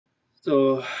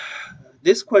So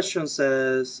this question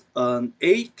says an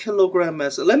 8 kilogram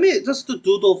mass. Let me just to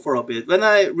doodle for a bit. When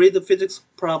I read the physics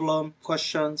problem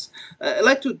questions, I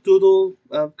like to doodle,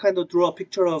 kind of draw a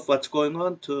picture of what's going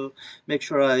on to make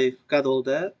sure I got all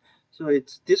that. So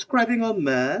it's describing a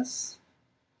mass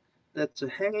that's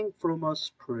hanging from a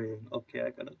spring. Okay,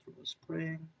 I gotta draw a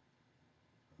spring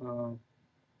uh,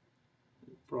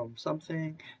 from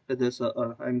something that is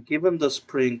I'm given the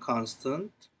spring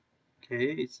constant.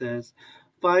 Okay, it says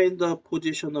find the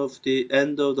position of the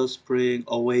end of the spring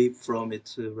away from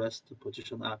its rest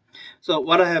position. So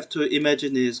what I have to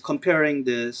imagine is comparing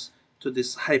this to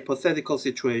this hypothetical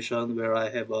situation where I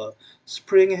have a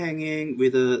spring hanging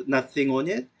with nothing on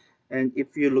it. And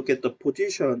if you look at the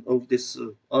position of this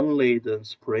unladen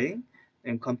spring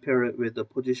and compare it with the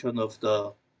position of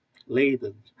the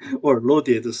laden or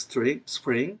loaded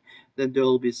spring, then there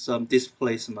will be some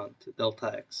displacement,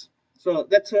 delta x. So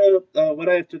that's what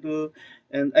I have to do.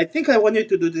 And I think I want you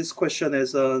to do this question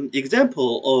as an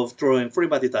example of drawing free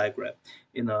body diagram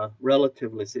in a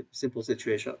relatively simple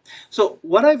situation. So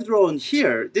what I've drawn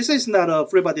here, this is not a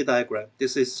free body diagram.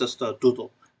 This is just a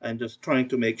doodle. I'm just trying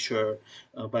to make sure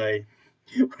by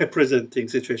representing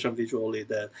situation visually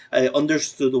that I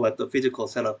understood what the physical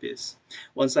setup is.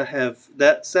 Once I have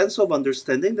that sense of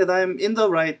understanding, that I'm in the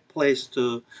right place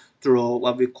to draw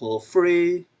what we call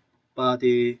free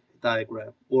body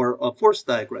diagram or a force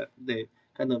diagram. They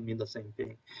kind of mean the same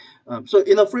thing. So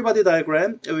in a free body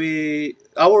diagram,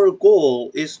 our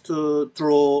goal is to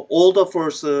draw all the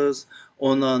forces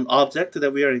on an object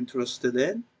that we are interested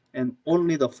in, and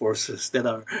only the forces that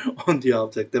are on the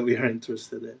object that we are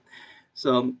interested in.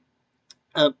 So,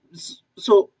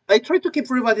 so I try to keep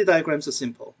free body diagrams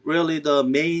simple. Really, the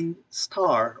main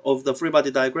star of the free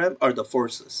body diagram are the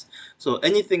forces. So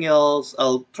anything else,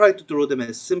 I'll try to draw them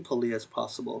as simply as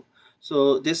possible.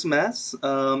 So this mass,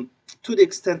 to the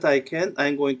extent I can,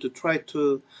 I'm going to try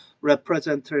to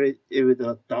represent it with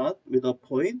a dot, with a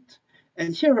point.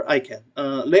 And here I can.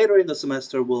 Later in the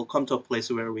semester, we'll come to a place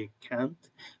where we can't.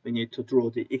 We need to draw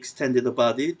the extended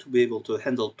body to be able to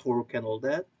handle torque and all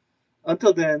that.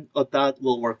 Until then, a dot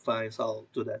will work fine, so I'll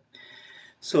do that.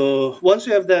 So once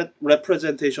you have that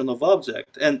representation of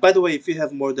object, and by the way, if you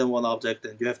have more than one object,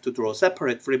 then you have to draw a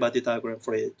separate free body diagram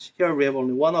for each. Here we have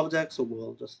only one object, so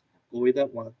we'll just go with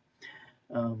that one.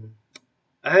 Um,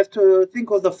 I have to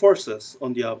think of the forces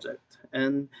on the object,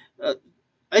 and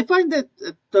I find that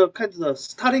the kind of the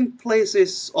starting place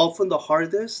is often the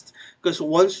hardest because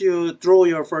once you draw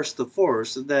your first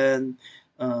force, then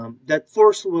that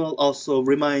force will also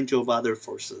remind you of other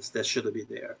forces that should be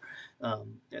there.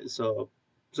 So,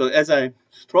 so as I'm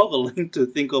struggling to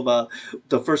think about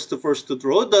the first force to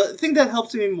draw, the thing that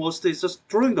helps me most is just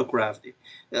drawing the gravity.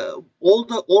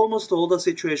 Almost all the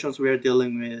situations we are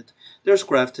dealing with, there's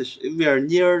gravity. We are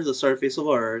near the surface of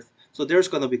Earth, so there's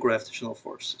going to be gravitational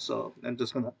force. So I'm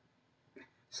just going to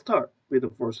start with the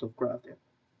force of gravity.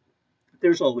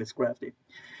 There's always gravity.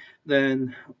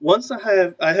 Then once I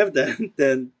have that,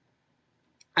 then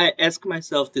I ask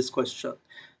myself this question: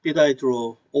 did I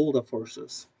draw all the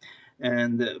forces?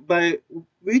 And by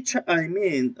which I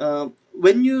mean,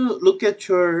 when you look at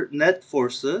your net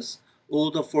forces, all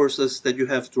the forces that you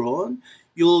have drawn,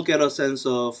 you'll get a sense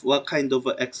of what kind of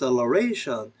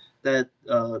acceleration that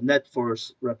net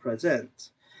force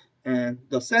represents. And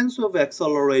the sense of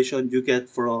acceleration you get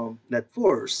from net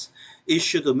force, it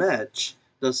should match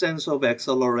the sense of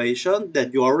acceleration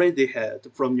that you already had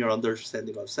from your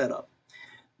understanding of setup.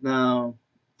 Now,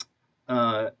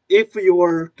 if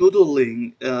you're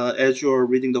doodling as you're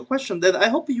reading the question, then I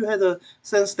hope you had a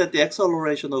sense that the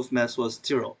acceleration of mass was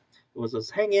zero. It was just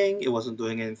hanging, it wasn't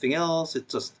doing anything else,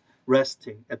 it's just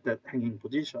resting at that hanging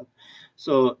position.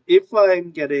 So if I'm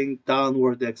getting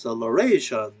downward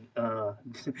acceleration,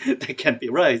 that can't be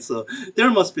right. So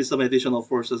there must be some additional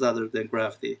forces other than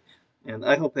gravity. And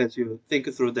I hope as you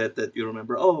think through that, that you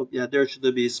remember, oh yeah, there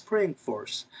should be spring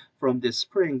force from this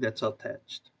spring that's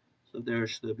attached. So there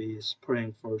should be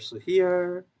spring force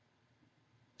here.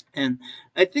 And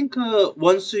I think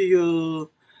once you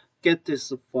get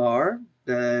this far,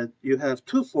 that you have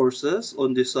two forces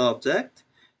on this object,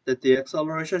 that the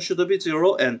acceleration should be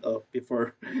zero. And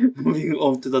before moving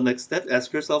on to the next step,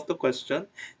 ask yourself the question,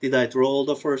 did I draw all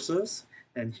the forces?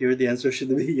 And here the answer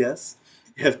should be yes.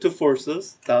 You have two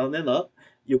forces, down and up.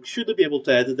 You should be able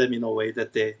to add them in a way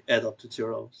that they add up to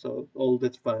zero. So all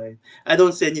that's fine. I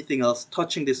don't see anything else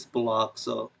touching this block,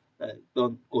 so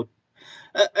don't go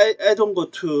I don't go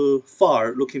too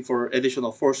far looking for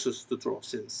additional forces to draw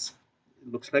since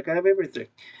it looks like I have everything.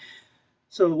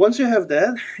 So once you have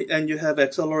that, and you have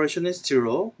acceleration is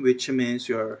zero, which means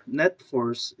your net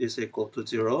force is equal to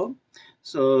zero.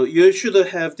 So you should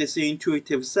have this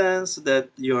intuitive sense that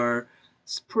your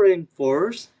spring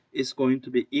force is going to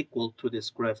be equal to this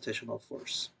gravitational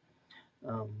force.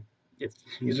 Um, it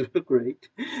is great.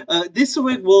 This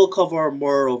week we'll cover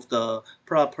more of the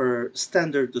proper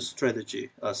standard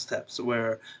strategy steps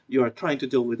where you are trying to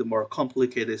deal with the more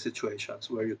complicated situations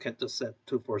where you can't just set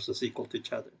two forces equal to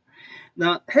each other.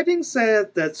 Now, having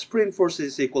said that spring force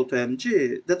is equal to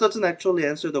mg, that doesn't actually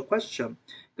answer the question,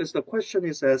 because the question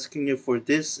is asking you for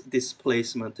this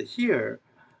displacement here,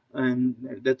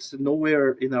 and that's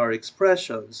nowhere in our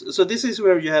expressions. So this is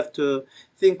where you have to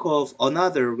think of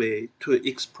another way to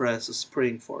express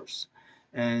spring force.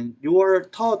 And you are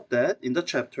taught that in the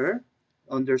chapter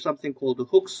under something called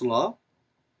Hooke's law.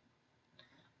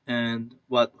 And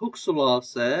what Hooke's law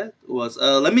said was,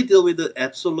 let me deal with the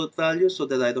absolute value so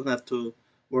that I don't have to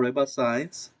worry about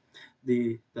signs.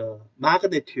 The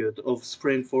magnitude of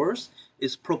spring force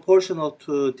is proportional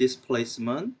to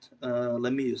displacement.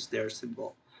 Let me use their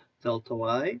symbol, delta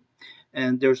y.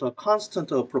 And there's a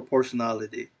constant of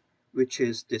proportionality, which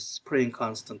is this spring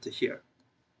constant here.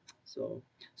 So,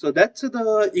 so that's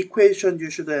the equation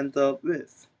you should end up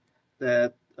with.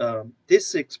 That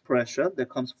this expression that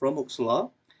comes from Hooke's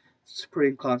law,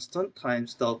 spring constant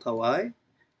times delta y,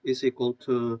 is equal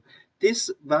to this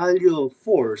value of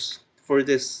force for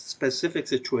this specific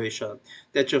situation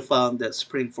that you found that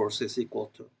spring force is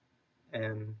equal to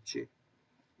mg.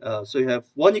 So you have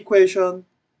one equation,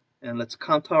 and let's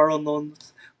count our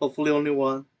unknowns. Hopefully only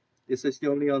one. This is the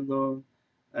only unknown.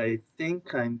 I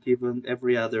think I'm given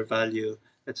every other value.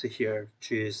 Let's see here.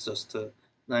 G is just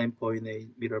 9.8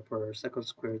 meter per second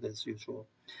squared as usual.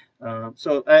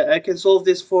 So I can solve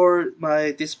this for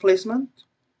my displacement.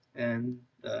 And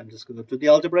I'm just going to do the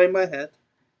algebra in my head.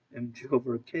 Mg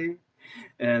over k.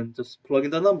 And just plug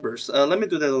in the numbers. Let me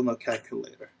do that on a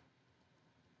calculator.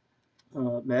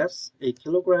 Mass 8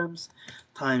 kilograms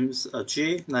times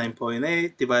g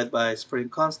 9.8 divided by spring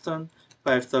constant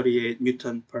 538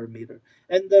 newton per meter.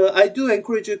 And I do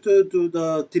encourage you to do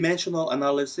the dimensional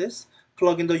analysis,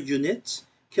 plug in the units,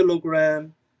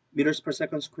 kilogram, meters per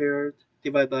second squared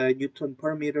divided by newton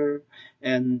per meter,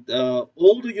 and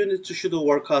all the units should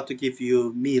work out to give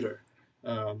you meter.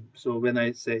 So when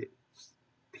I say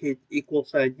put equal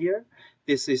sign here,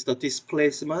 this is the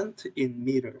displacement in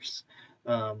meters.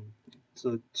 Um,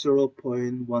 so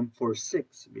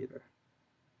 0.146 meter.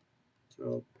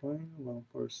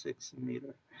 0.146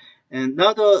 meter. And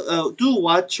now do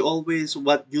watch always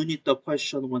what unit the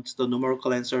question wants the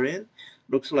numerical answer in.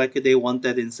 Looks like they want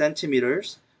that in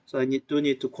centimeters. So I do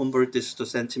need to convert this to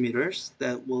centimeters.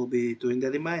 That will be doing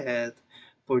that in my head.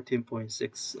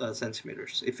 14.6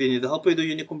 centimeters. If you need help with the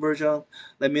unit conversion,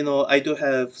 let me know. I do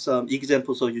have some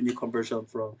examples of unit conversion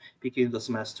from beginning of the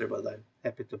semester, but I'm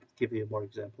happy to give you more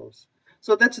examples.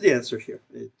 So that's the answer here.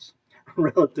 It's a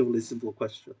relatively simple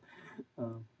question.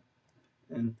 Um,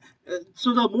 and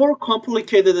so the more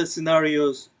complicated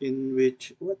scenarios in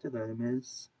which, what did I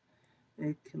miss?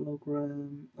 8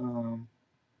 kilogram.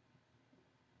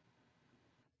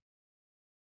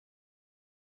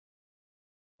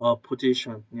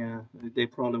 Position. Yeah, they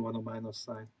probably want a minus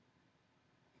sign.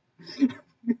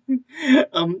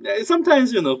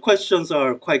 Sometimes questions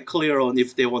are quite clear on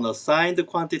if they want to assign the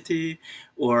quantity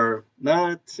or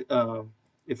not.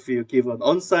 If you give an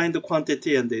unsigned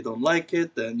quantity and they don't like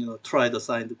it, then try the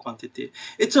signed quantity.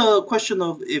 It's a question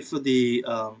of if the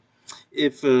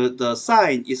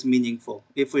sign is meaningful,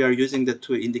 if we are using that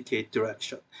to indicate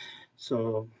direction.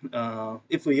 So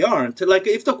if we aren't, like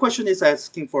if the question is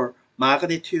asking for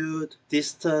magnitude,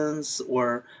 distance,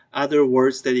 or other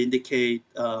words that indicate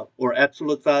or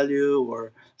absolute value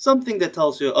or something that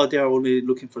tells you, oh, they are only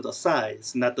looking for the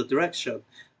size, not the direction,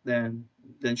 then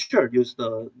sure, use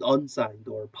the unsigned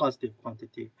or positive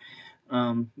quantity.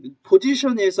 Um,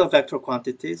 Position is a vector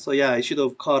quantity, so yeah, I should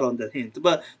have caught on that hint.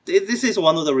 But this is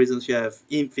one of the reasons you have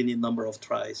infinite number of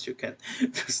tries. You can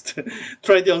just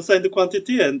try the unsigned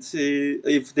quantity and see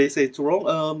if they say it's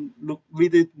wrong.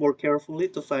 Read it more carefully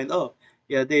to find out.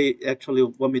 Yeah, they actually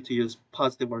want me to use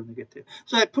positive or negative.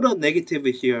 So I put a negative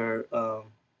here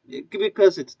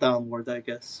because it's downward, I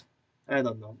guess. I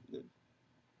don't know.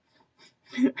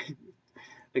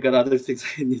 I got other things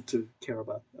I need to care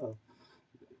about.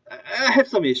 I have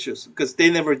some issues because they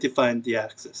never defined the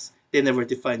axis. They never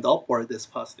defined the upward as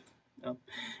positive. Um,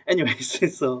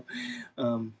 Anyways,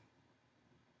 um,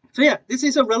 so yeah, this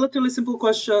is a relatively simple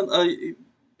question.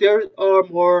 There are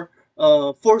more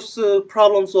force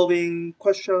problem solving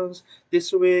questions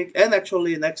this week and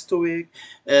actually next week,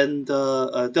 and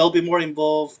they'll be more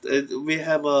involved. We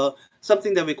have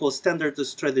something that we call standard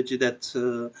strategy, that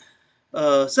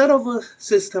set of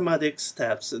systematic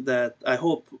steps that I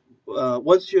hope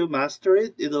once you master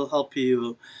it, it'll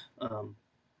um,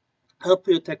 help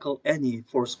you tackle any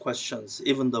force questions,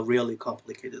 even the really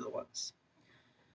complicated ones.